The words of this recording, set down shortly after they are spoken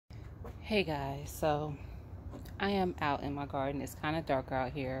Hey guys, so I am out in my garden. It's kind of dark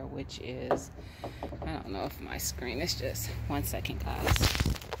out here, which is, I don't know if my screen is just 1 second, guys.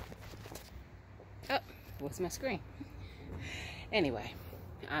 Oh, what's my screen? Anyway,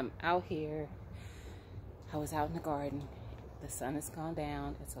 I'm out here. I was out in the garden. The sun has gone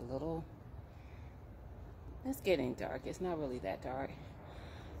down. It's getting dark. It's not really that dark.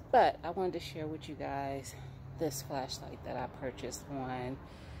 But I wanted to share with you guys this flashlight that I purchased on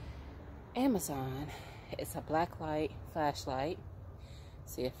Amazon. It's a black light flashlight.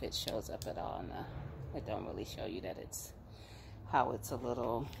 See if it shows up at all. No, it don't really show you that it's how it's a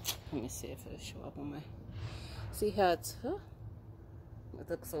little. Let me see if it'll show up on my. See how it's. It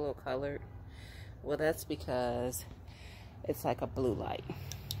looks a little colored. Well, that's because it's like a blue light.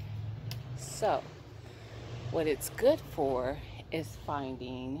 So, what it's good for is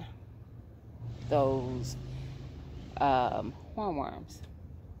finding those hornworms.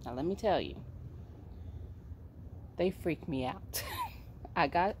 Now let me tell you, they freak me out. I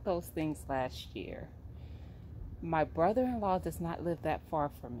got those things last year. My brother-in-law does not live that far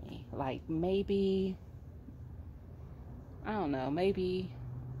from me. Like maybe, I don't know, maybe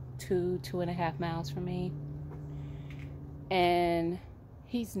 2.5 miles from me. And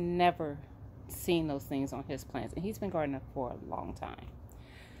he's never seen those things on his plants. And he's been gardening for a long time.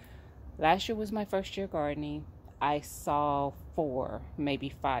 Last year was my first year gardening. I saw 4, maybe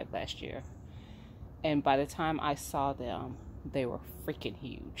 5 last year. And by the time I saw them, they were freaking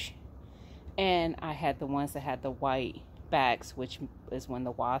huge. And I had the ones that had the white backs, which is when the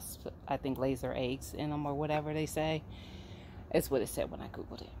wasps, I think, lays their eggs in them or whatever they say. It's what it said when I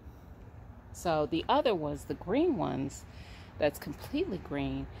Googled it. So the other ones, the green ones, that's completely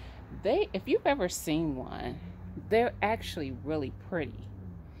green, if you've ever seen one, they're actually really pretty.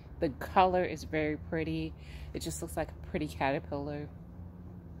 The color is very pretty. It just looks like a pretty caterpillar.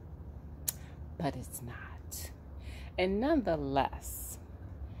 But it's not. And nonetheless,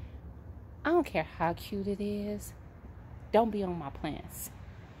 I don't care how cute it is. Don't be on my plants.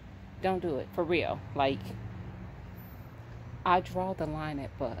 Don't do it. For real. Like, I draw the line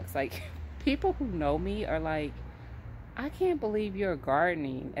at bugs. Like, people who know me are like, I can't believe you're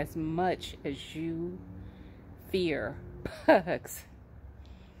gardening as much as you fear bugs.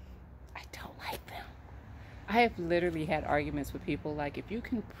 I don't like them. I have literally had arguments with people like, if you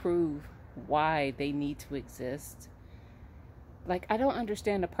can prove why they need to exist, like, I don't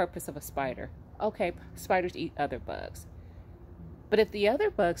understand the purpose of a spider. Okay, spiders eat other bugs. But if the other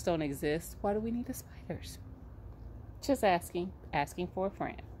bugs don't exist, why do we need the spiders? Just asking for a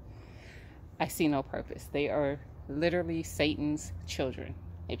friend. I see no purpose. They are literally Satan's children,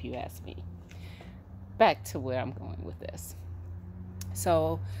 if you ask me. Back to where I'm going with this.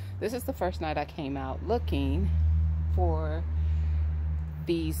 So this is the first night I came out looking for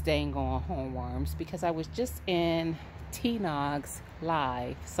these dang on hornworms because I was just in T-Nog's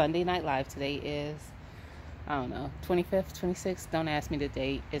live, Sunday Night Live. Today is, I don't know, 25th, 26th. Don't ask me the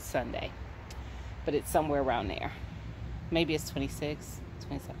date. It's Sunday. But it's somewhere around there. Maybe it's 26,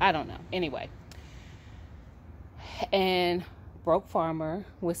 27. I don't know. Anyway. And Broke Farmer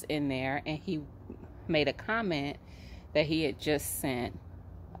was in there and he made a comment that he had just sent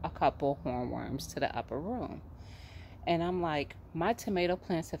a couple hornworms to the upper room. And I'm like, my tomato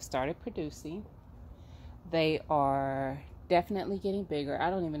plants have started producing. They are definitely getting bigger. I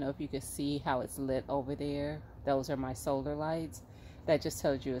don't even know if you can see how it's lit over there. Those are my solar lights. That just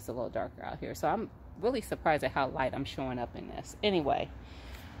tells you it's a little darker out here. So I'm really surprised at how light I'm showing up in this. Anyway,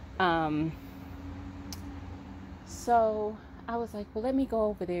 so I was like, well, let me go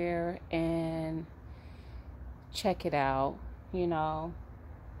over there and check it out, you know.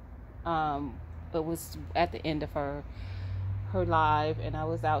 It was at the end of her live, and I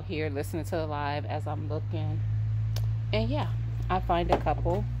was out here listening to the live as I'm looking, and yeah, I find a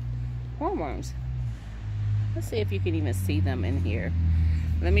couple hornworms. Let's see if you can even see them in here.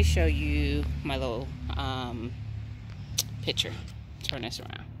 Let me show you my little picture. Turn this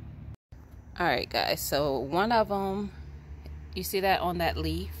around. All right, guys, so one of them, you see that on that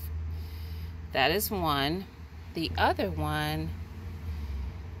leaf? That is one. The other one,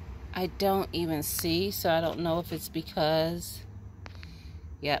 I don't even see, so I don't know if it's because,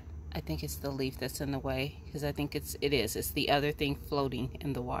 yep, I think it's the leaf that's in the way, because I think it is. It's the other thing floating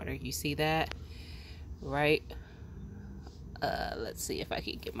in the water. You see that? Right? Let's see if I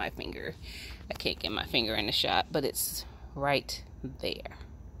can get my finger. I can't get my finger in the shot, but it's right there.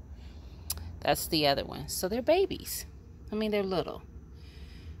 That's the other one. So they're babies. I mean, they're little.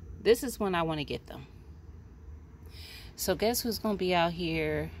 This is when I want to get them. So guess who's going to be out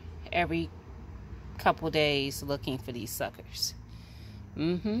here every couple days looking for these suckers?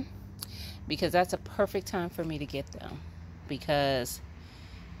 because that's a perfect time for me to get them. Because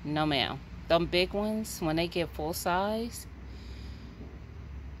no ma'am, them big ones, when they get full size,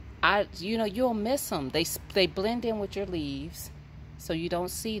 you'll miss them. They blend in with your leaves, so you don't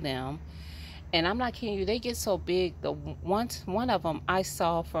see them. And I'm not kidding you, they get so big. One of them I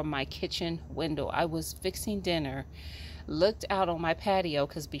saw from my kitchen window. I was fixing dinner, looked out on my patio,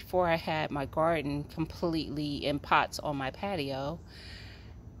 because before I had my garden completely in pots on my patio,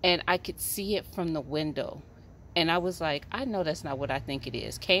 and I could see it from the window. And I was like, I know that's not what I think it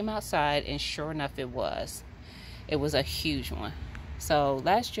is. Came outside, and sure enough, it was. It was a huge one. So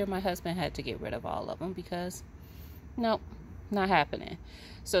last year, my husband had to get rid of all of them because, nope, not happening.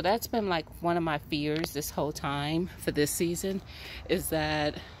 So that's been like one of my fears this whole time for this season, is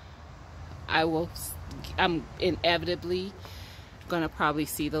that I'm inevitably gonna probably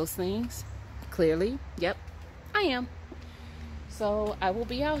see those things clearly. Yep, I am. So I will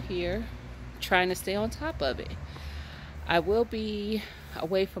be out here trying to stay on top of it. I will be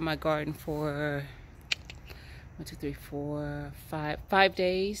away from my garden for 5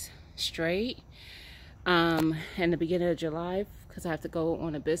 days straight in the beginning of July, because I have to go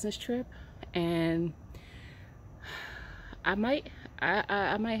on a business trip, and I might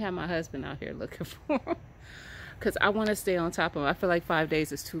have my husband out here looking for them, because I want to stay on top of them. I feel like 5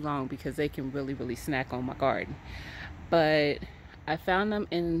 days is too long because they can really snack on my garden. But I found them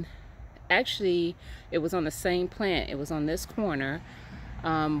in, actually it was on the same plant. It was on this corner,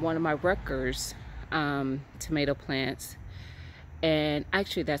 one of my Rutgers tomato plants. And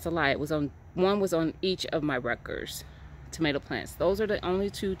actually that's a lie, it was on, one was on each of my Rutgers tomato plants. Those are the only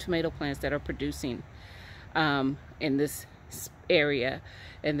 2 tomato plants that are producing in this area.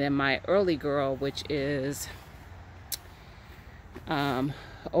 And then my early girl, which is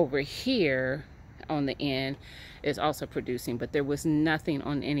over here on the end, is also producing. But there was nothing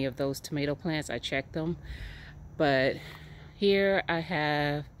on any of those tomato plants. I checked them, but here I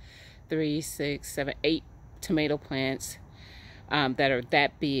have 3, 6, 7, 8 tomato plants that are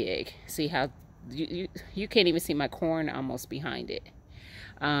that big. See how you can't even see my corn almost behind it.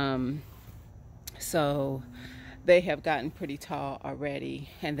 So they have gotten pretty tall already.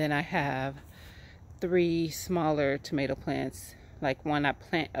 And then I have 3 smaller tomato plants, like one I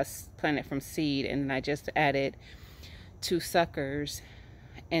planted from seed, and then I just added 2 suckers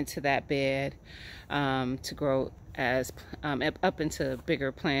into that bed to grow as up into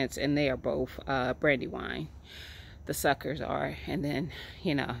bigger plants, and they are both brandywine. The suckers are. And then,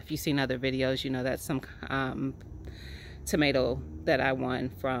 you know, if you've seen other videos, you know that's some tomato that I won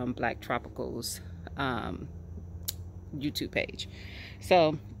from Black Tropical's YouTube page.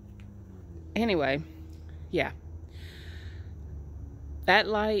 So anyway, yeah, that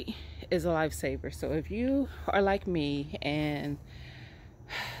light is a lifesaver. So if you are like me and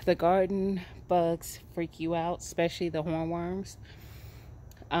the garden bugs freak you out, especially the hornworms,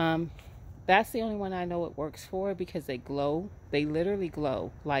 that's the only one I know it works for, because they glow. They literally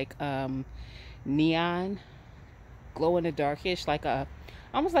glow like neon, glow in the darkish, like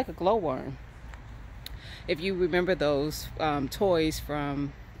almost like a glowworm. If you remember those toys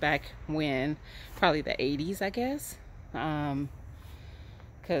from back when, probably the 80s, I guess,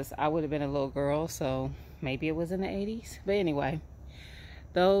 because I would have been a little girl, so maybe it was in the 80s. But anyway,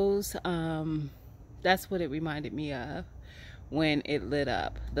 those that's what it reminded me of when it lit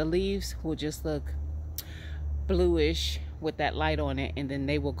up. The leaves will just look bluish with that light on it, and then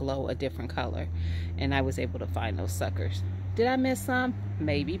they will glow a different color. And I was able to find those suckers. Did I miss some?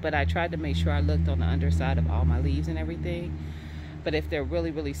 Maybe, but I tried to make sure I looked on the underside of all my leaves and everything. But if they're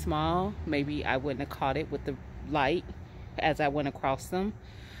really small, maybe I wouldn't have caught it with the light as I went across them,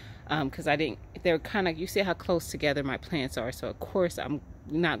 because I didn't, they're kind of, you see how close together my plants are, so of course I'm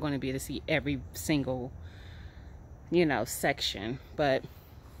not going to be able to see every single, you know, section. But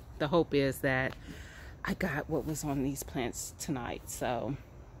the hope is that I got what was on these plants tonight. So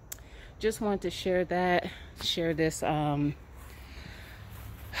just wanted to share this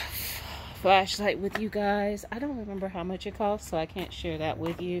flashlight with you guys. I don't remember how much it cost, so I can't share that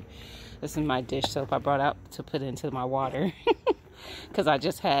with you. This is my dish soap I brought out to put into my water, because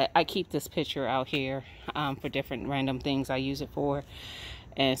I keep this pitcher out here for different random things I use it for.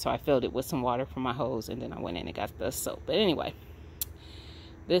 And so I filled it with some water from my hose, and then I went in and got the soap. But anyway,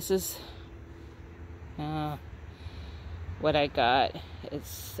 this is what I got.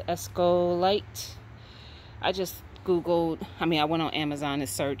 It's Esco Light. I just Googled, I went on Amazon to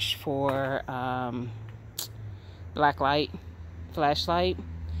search for black light flashlight,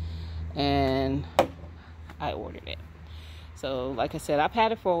 and I ordered it. So like I said, I've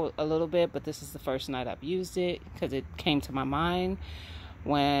had it for a little bit, but this is the first night I've used it, because it came to my mind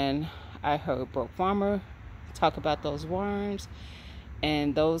when I heard Broke Farmer talk about those worms,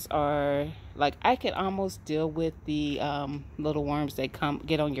 and those are like, I could almost deal with the little worms that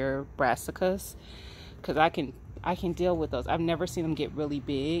get on your brassicas, because I can deal with those. I've never seen them get really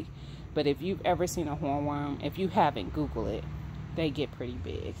big, but if you've ever seen a hornworm, if you haven't, Google it. They get pretty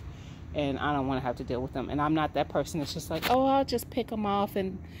big, and I don't want to have to deal with them. And I'm not that person that's just like, oh, I'll just pick them off.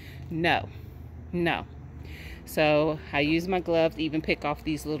 And no. So I use my gloves to even pick off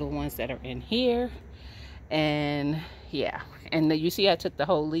these little ones that are in here. And yeah, and you see I took the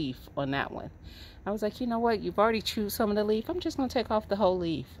whole leaf on that one. I was like, you know what, you've already chewed some of the leaf, I'm just gonna take off the whole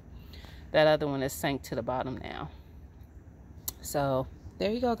leaf. That other one is sank to the bottom now. So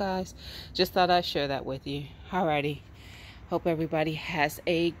there you go, guys. Just thought I'd share that with you. Alrighty, hope everybody has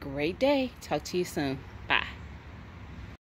a great day. Talk to you soon.